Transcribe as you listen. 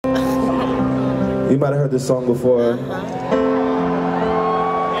You might have heard this song before.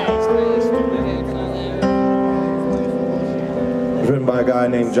 It's written by a guy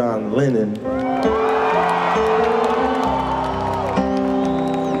named John Lennon.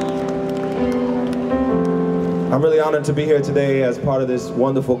 I'm really honored to be here today as part of this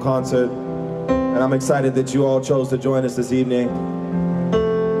wonderful concert, and I'm excited that you all chose to join us this evening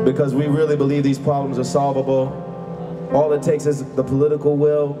because we really believe these problems are solvable. All it takes is the political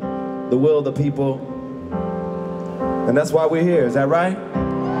will, the will of the people, and that's why we're here. Is that right?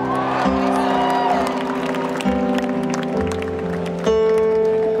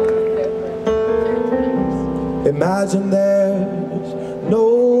 Imagine there's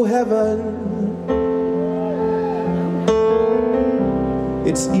no heaven.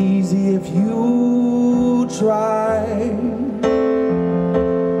 It's easy if you try.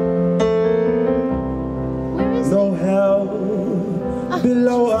 No hell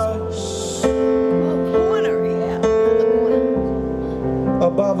below us.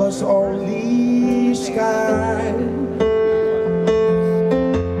 Above us only sky.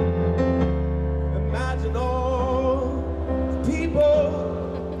 Imagine all the people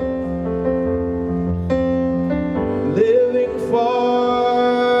living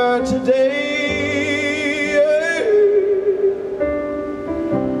for today.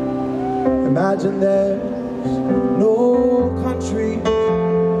 Imagine there's no country.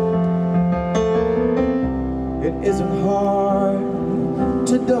 It isn't hard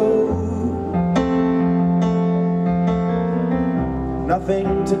to do.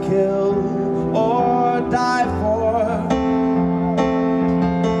 Nothing to kill or die for.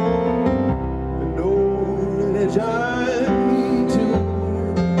 No religion too.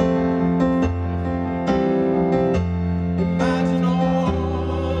 Imagine all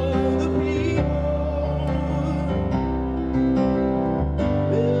the people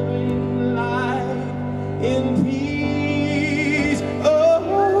living life in peace. Oh,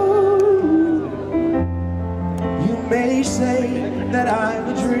 you may say that I'm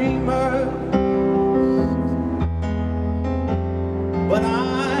a dreamer, but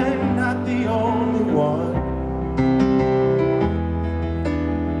I'm not the only one.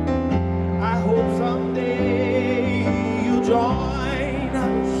 I hope someday you'll join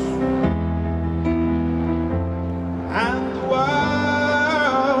us and the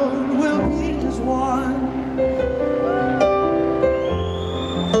world will be as one.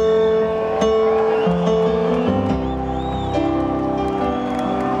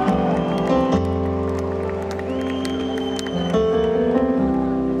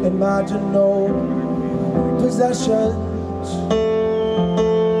 Imagine no possessions.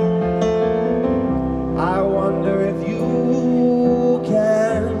 I wonder if you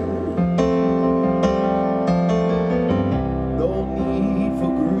can. No need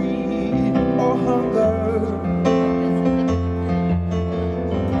for greed or hunger.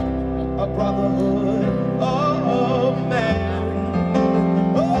 A brotherhood of man.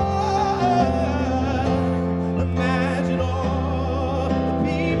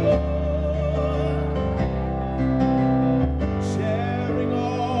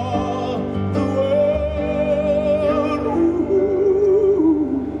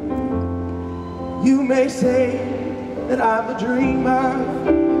 You may say that I'm a dreamer,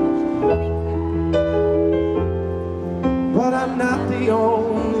 but I'm not the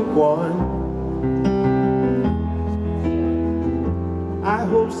only one. I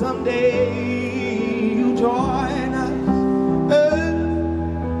hope someday you'll join us,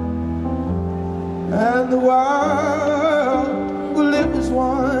 and the world will live as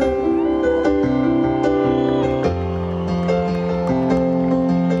one.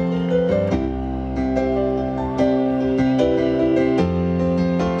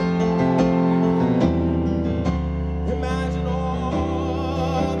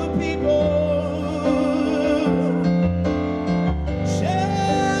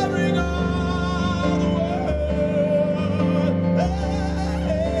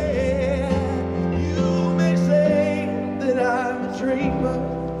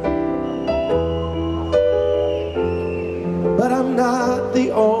 But I'm not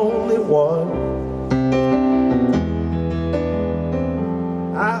the only one.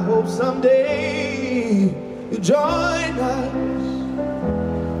 I hope someday you join us,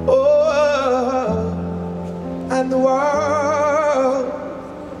 oh, and the world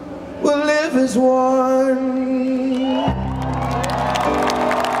will live as one.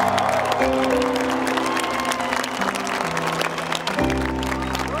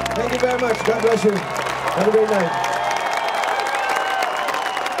 Thank you very much. God bless you. Have a great night.